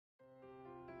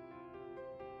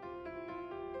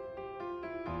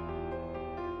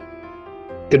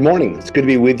Good morning. It's good to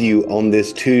be with you on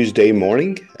this Tuesday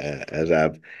morning.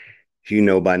 You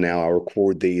know by now, I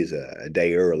record these a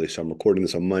day early, so I'm recording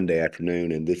this on Monday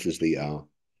afternoon, and this is the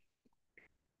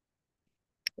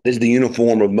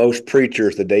uniform of most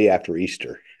preachers the day after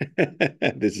Easter.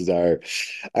 This is our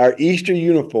Easter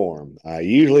uniform.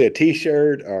 Usually a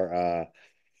T-shirt, or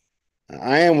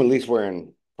I am at least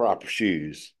wearing proper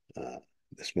shoes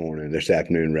this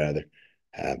afternoon rather.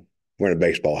 Uh, Wearing a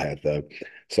baseball hat though.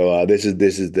 So this is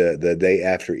the day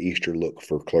after Easter look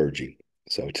for clergy.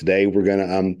 So today we're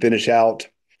gonna finish out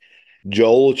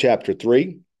Joel chapter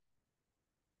 3.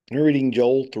 We're reading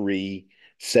Joel 3,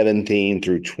 17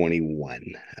 through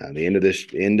 21. The end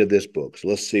of this book. So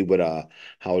let's see what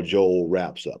how Joel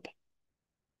wraps up.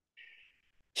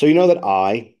 So you know that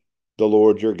I, the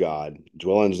Lord your God,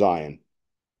 dwell in Zion,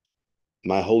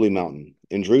 my holy mountain.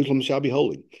 In Jerusalem shall be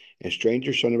holy, and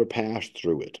strangers shall never pass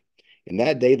through it. In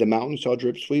that day the mountains shall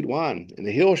drip sweet wine, and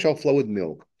the hills shall flow with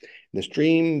milk, and the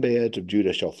stream beds of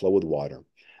Judah shall flow with water.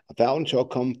 A fountain shall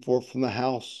come forth from the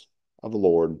house of the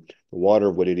Lord, the water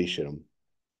of Wadi Shittim.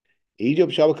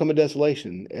 Egypt shall become a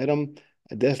desolation, Edom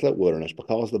a desolate wilderness,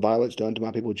 because of the violence done to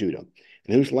my people Judah,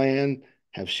 in whose land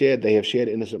they have shed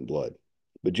innocent blood.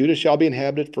 But Judah shall be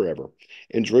inhabited forever,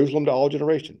 in Jerusalem to all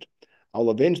generations. I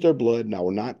will avenge their blood, and I will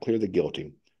not clear the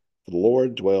guilty, for the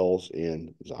Lord dwells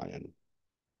in Zion.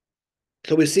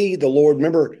 So we see the Lord.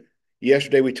 Remember,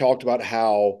 yesterday we talked about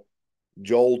how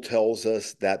Joel tells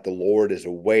us that the Lord is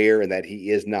aware and that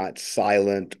he is not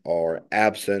silent or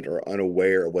absent or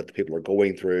unaware of what the people are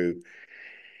going through,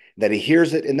 that he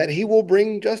hears it and that he will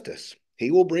bring justice.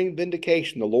 He will bring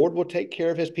vindication. The Lord will take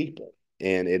care of his people.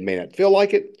 And it may not feel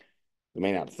like it. We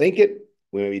may not think it.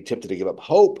 We may be tempted to give up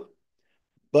hope.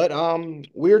 But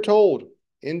we are told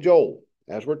in Joel,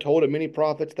 as we're told in many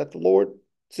prophets, that the Lord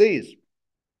sees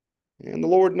and the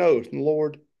Lord knows and the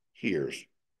Lord hears.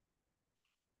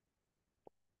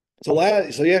 So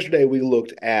yesterday we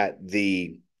looked at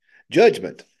the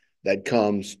judgment that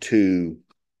comes to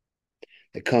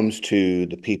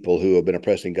the people who have been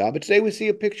oppressing God. But today we see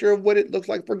a picture of what it looks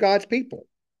like for God's people.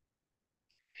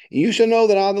 You shall know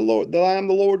that I am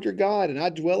the Lord your God, and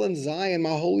I dwell in Zion, my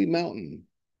holy mountain.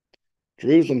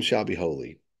 Jerusalem shall be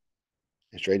holy,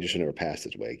 and strangers shall never pass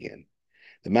this way again.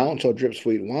 The mountain shall drip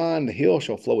sweet wine, the hill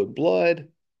shall flow with blood,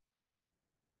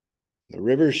 the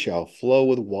rivers shall flow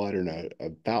with water, and a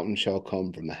fountain shall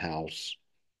come from the house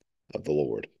of the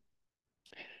Lord.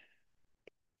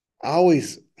 I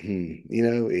always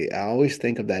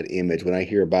think of that image when I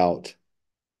hear about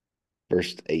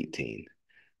verse 18.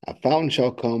 A fountain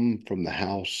shall come from the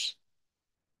house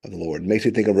of the Lord. It makes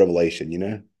me think of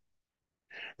Revelation.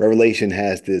 Revelation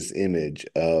has this image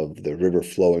of the river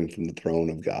flowing from the throne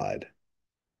of God.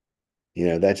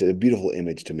 That's a beautiful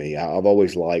image to me. I've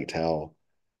always liked how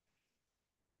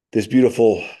this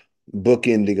beautiful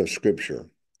bookending of Scripture.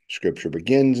 Scripture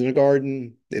begins in a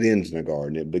garden, it ends in a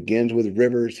garden. It begins with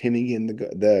rivers hemming in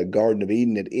the Garden of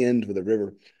Eden. It ends with a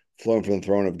river flowing from the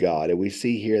throne of God. And we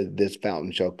see here that this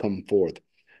fountain shall come forth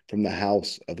from the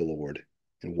house of the Lord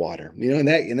and water. In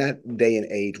that day and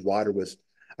age, water was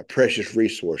a precious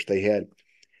resource. They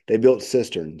built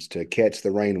cisterns to catch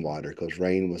the rainwater because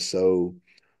rain was so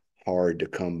hard to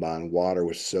come by and water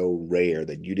was so rare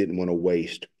that you didn't want to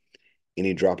waste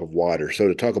any drop of water. So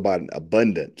to talk about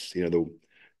abundance,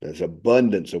 there's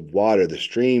abundance of water. The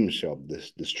stream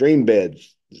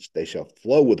beds, they shall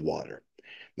flow with water.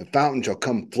 The fountain shall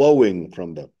come flowing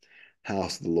from the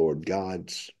house of the Lord,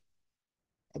 God's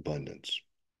abundance.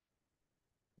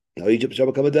 Now Egypt shall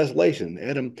become a desolation,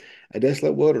 Edom a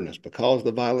desolate wilderness, because of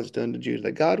the violence done to Judah.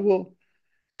 That God will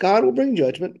bring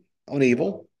judgment on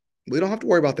evil. We don't have to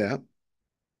worry about that.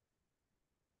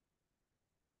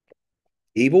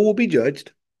 Evil will be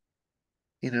judged.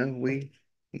 We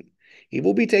evil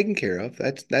will be taken care of.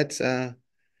 That's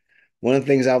one of the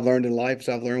things I've learned in life is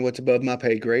I've learned what's above my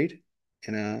pay grade,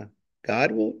 and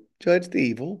God will judge the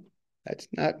evil. That's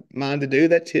not mine to do.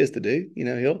 That's His to do.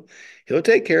 He'll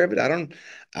take care of it. I don't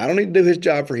need to do His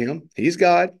job for Him. He's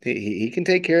God. He can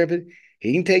take care of it.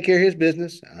 He can take care of His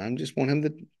business. I just want Him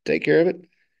to take care of it.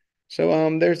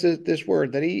 So there's this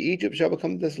word that Egypt shall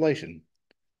become desolation,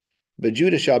 but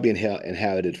Judah shall be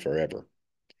inhabited forever,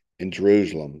 and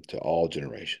Jerusalem to all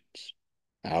generations.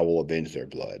 I will avenge their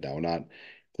blood. I will not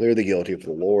clear the guilty, for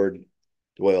the Lord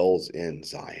dwells in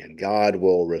Zion. God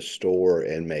will restore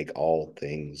and make all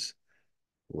things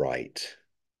right.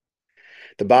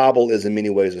 The Bible is in many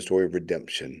ways a story of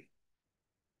redemption,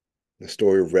 a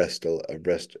story of restoration.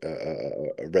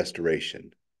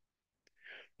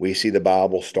 We see the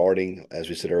Bible starting, as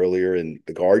we said earlier, in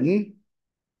the garden.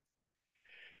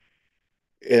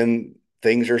 And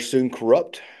Things are soon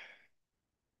corrupt.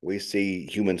 We see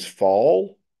humans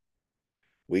fall.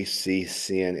 We see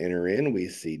sin enter in. We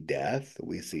see death.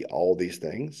 We see all these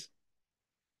things.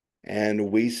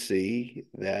 And we see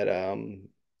that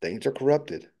things are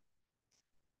corrupted.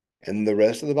 And the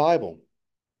rest of the Bible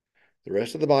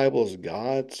is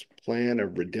God's plan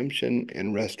of redemption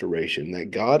and restoration,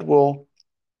 that God will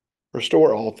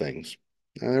restore all things.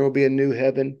 And there will be a new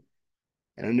heaven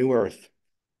and a new earth,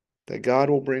 that God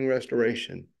will bring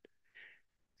restoration.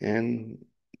 And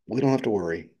we don't have to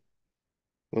worry.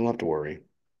 We don't have to worry.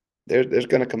 There's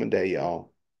going to come a day,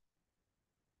 y'all.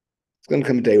 It's going to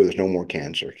come a day where there's no more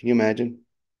cancer. Can you imagine?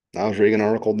 I was reading an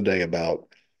article today about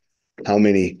how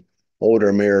many older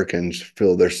Americans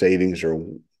feel their savings are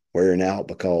wearing out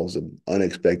because of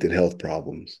unexpected health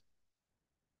problems.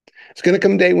 It's going to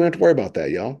come a day we don't have to worry about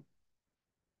that, y'all.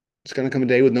 It's going to come a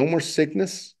day with no more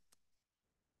sickness,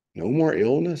 no more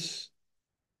illness,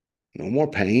 no more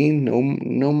pain,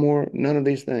 no more, none of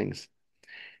these things.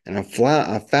 And a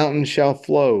fountain shall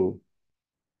flow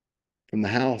from the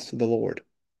house of the Lord.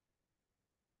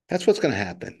 That's what's going to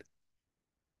happen.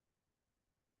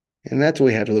 And that's what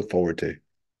we have to look forward to.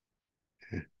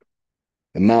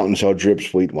 The mountain shall drip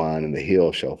sweet wine, and the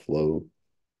hill shall flow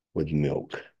with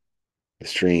milk. The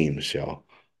streams shall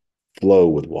flow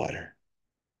with water.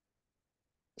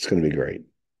 It's going to be great.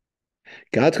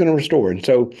 God's going to restore. And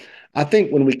so I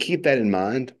think when we keep that in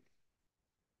mind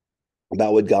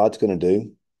about what God's going to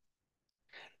do,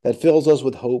 that fills us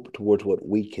with hope towards what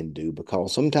we can do,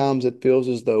 because sometimes it feels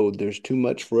as though there's too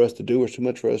much for us to do or too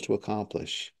much for us to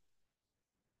accomplish.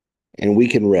 And we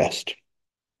can rest.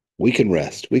 We can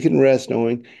rest. We can rest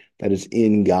knowing that it's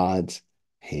in God's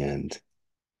hand.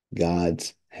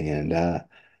 God's hand. I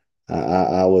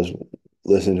was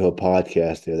listening to a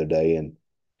podcast the other day, and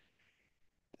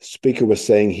the speaker was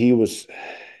saying he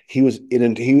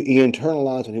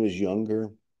internalized when he was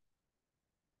younger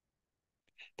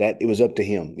that it was up to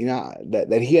him,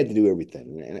 that he had to do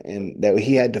everything, and that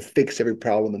he had to fix every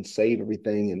problem and save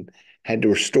everything and had to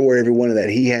restore everyone, and that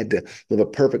he had to live a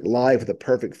perfect life with a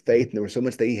perfect faith. And there was so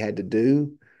much that he had to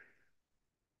do.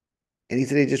 And he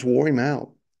said it just wore him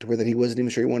out to where that he wasn't even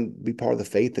sure he wanted to be part of the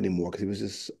faith anymore, because he was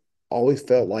just always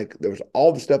felt like there was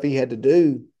all the stuff he had to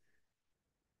do.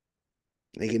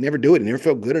 And he could never do it. He never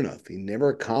felt good enough. He never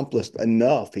accomplished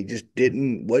enough. He just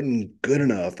wasn't good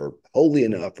enough or holy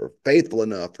enough or faithful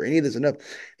enough or any of this enough.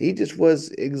 He just was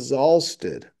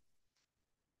exhausted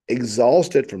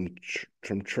from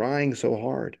trying so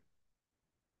hard.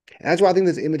 And that's why I think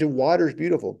this image of water is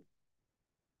beautiful.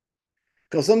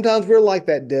 Because sometimes we're like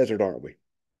that desert, aren't we?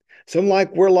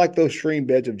 We're like those stream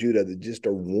beds of Judah that just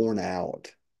are worn out.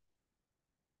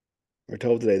 We're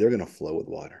told today they're going to flow with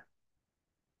water.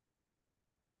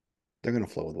 They're going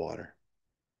to flow with water.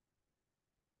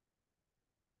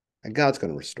 And God's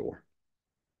going to restore.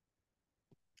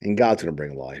 And God's going to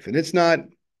bring life. And it's not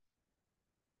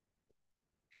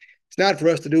for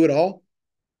us to do it all.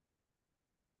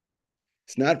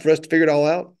 It's not for us to figure it all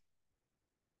out.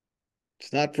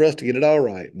 It's not for us to get it all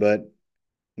right. But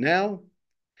now,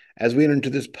 as we enter into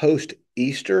this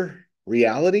post-Easter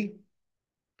reality,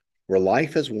 where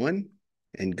life has won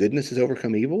and goodness has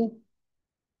overcome evil,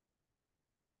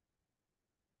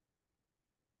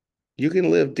 you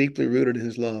can live deeply rooted in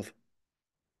his love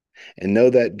and know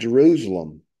that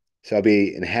Jerusalem shall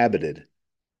be inhabited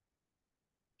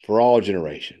for all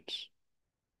generations.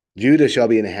 Judah shall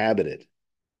be inhabited.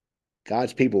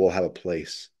 God's people will have a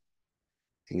place,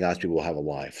 and God's people will have a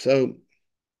life. So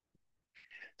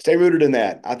stay rooted in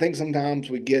that. I think sometimes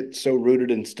we get so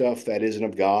rooted in stuff that isn't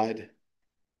of God,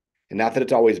 and not that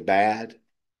it's always bad,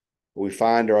 but we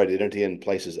find our identity in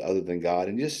places other than God,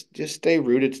 and just stay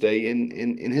rooted, stay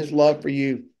in his love for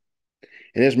you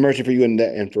and his mercy for you,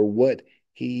 and for what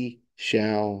he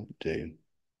shall do.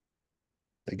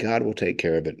 That God will take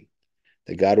care of it,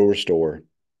 that God will restore,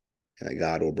 and that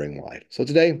God will bring life. So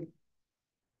today,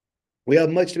 we have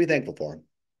much to be thankful for.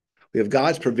 We have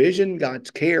God's provision,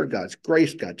 God's care, God's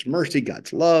grace, God's mercy,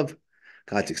 God's love,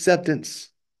 God's acceptance,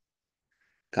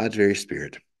 God's very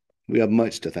spirit. We have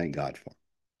much to thank God for.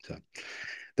 So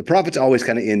the prophets always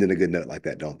kind of end in a good note like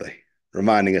that, don't they?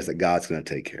 Reminding us that God's going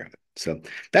to take care of it. So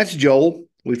that's Joel.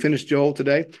 We finished Joel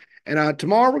today. And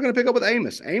tomorrow we're going to pick up with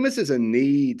Amos. Amos is a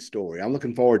neat story. I'm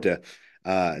looking forward to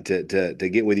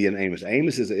get with you in Amos.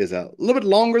 Amos is a little bit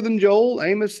longer than Joel.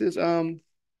 Amos is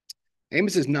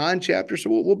 9 chapters, so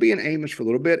we'll be in Amos for a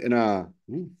little bit. And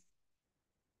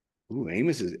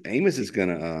Amos is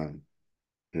gonna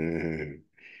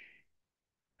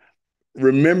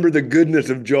remember the goodness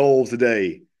of Joel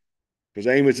today, because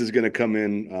Amos is gonna come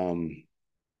in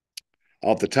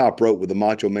off the top rope with the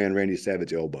Macho Man Randy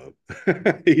Savage elbow.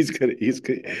 He's gonna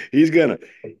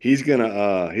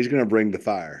bring the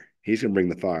fire. He's gonna bring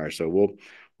the fire. So we'll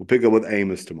pick up with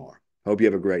Amos tomorrow. Hope you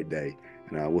have a great day,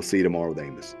 and we'll see you tomorrow with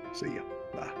Amos. See you.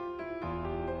 Bye.